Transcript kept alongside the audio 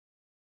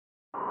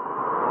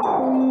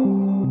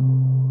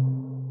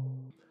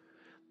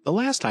The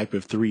last type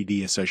of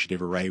 3D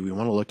associative array we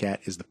want to look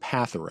at is the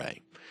path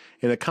array.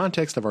 In the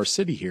context of our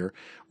city here,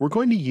 we're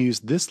going to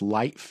use this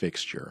light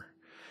fixture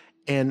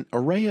and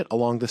array it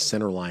along the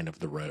center line of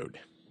the road.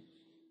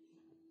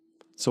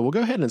 So we'll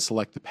go ahead and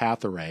select the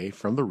path array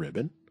from the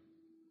ribbon,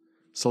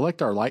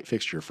 select our light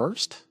fixture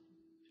first,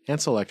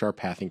 and select our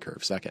pathing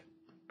curve second.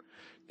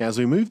 Now as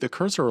we move the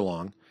cursor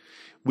along,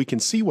 we can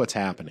see what's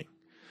happening.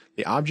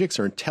 The objects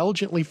are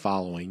intelligently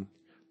following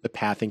the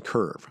pathing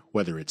curve,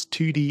 whether it's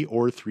 2D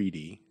or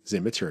 3D is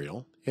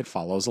immaterial, it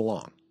follows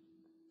along.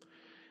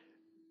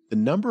 The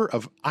number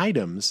of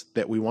items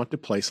that we want to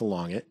place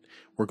along it,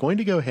 we're going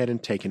to go ahead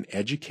and take an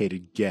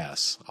educated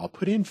guess. I'll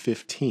put in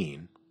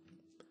 15.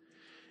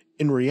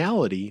 In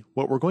reality,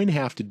 what we're going to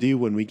have to do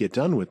when we get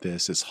done with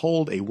this is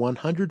hold a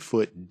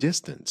 100-foot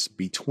distance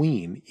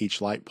between each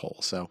light pole.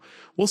 So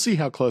we'll see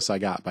how close I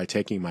got by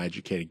taking my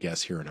educated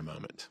guess here in a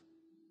moment.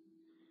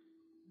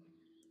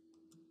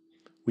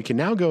 We can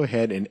now go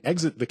ahead and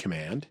exit the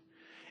command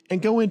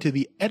and go into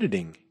the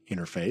editing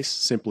interface,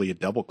 simply a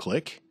double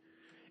click,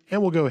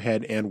 and we'll go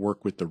ahead and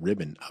work with the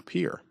ribbon up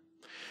here.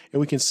 And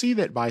we can see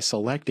that by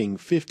selecting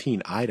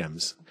 15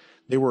 items,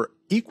 they were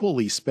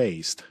equally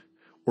spaced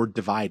or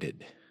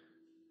divided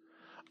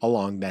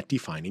along that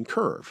defining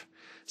curve.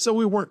 So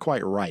we weren't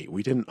quite right.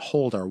 We didn't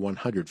hold our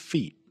 100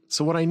 feet.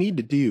 So what I need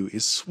to do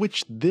is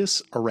switch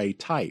this array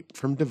type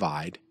from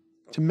divide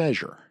to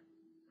measure,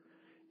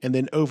 and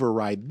then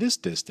override this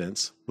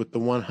distance with the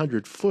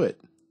 100 foot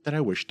that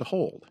I wish to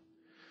hold.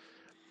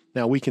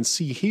 Now we can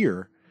see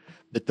here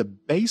that the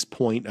base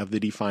point of the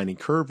defining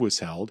curve was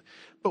held,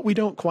 but we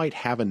don't quite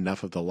have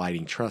enough of the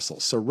lighting trestle.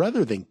 So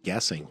rather than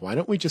guessing, why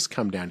don't we just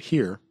come down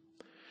here,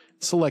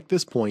 select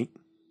this point,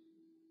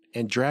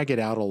 and drag it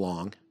out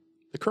along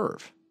the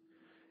curve,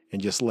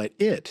 and just let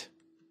it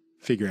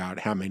figure out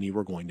how many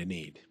we're going to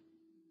need.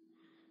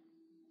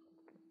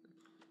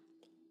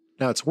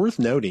 Now it's worth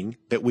noting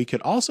that we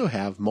could also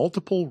have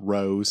multiple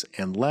rows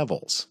and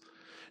levels.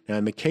 Now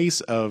in the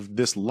case of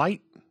this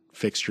light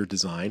fixture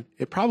design,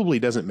 it probably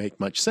doesn't make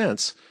much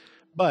sense,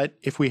 but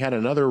if we had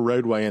another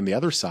roadway on the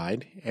other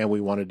side and we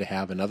wanted to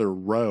have another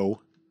row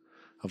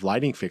of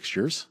lighting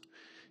fixtures,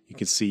 you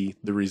can see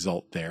the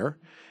result there.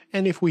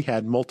 And if we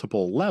had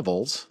multiple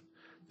levels,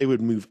 they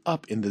would move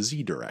up in the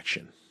Z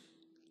direction,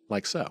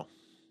 like so.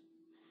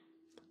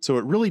 So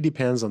it really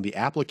depends on the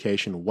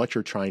application of what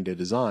you're trying to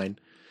design.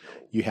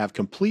 You have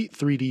complete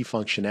 3D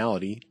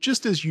functionality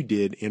just as you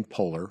did in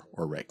polar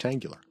or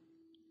rectangular.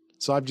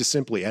 So I've just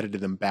simply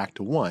edited them back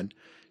to 1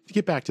 to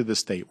get back to the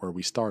state where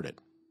we started.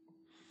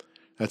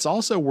 Now it's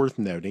also worth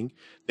noting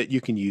that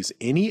you can use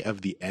any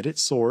of the edit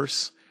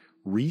source,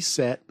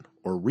 reset,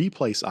 or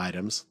replace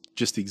items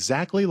just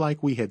exactly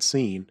like we had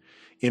seen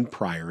in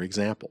prior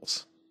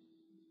examples.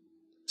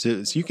 So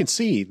as you can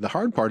see, the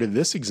hard part of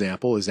this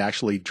example is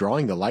actually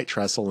drawing the light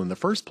trestle in the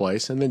first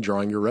place and then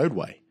drawing your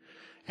roadway.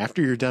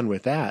 After you're done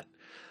with that,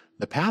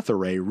 the path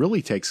array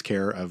really takes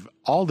care of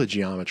all the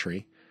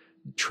geometry,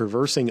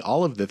 traversing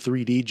all of the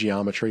 3D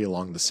geometry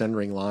along the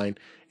centering line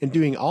and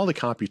doing all the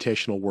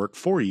computational work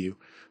for you,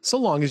 so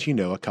long as you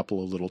know a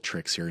couple of little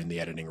tricks here in the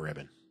editing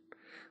ribbon.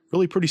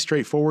 Really pretty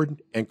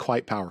straightforward and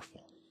quite powerful.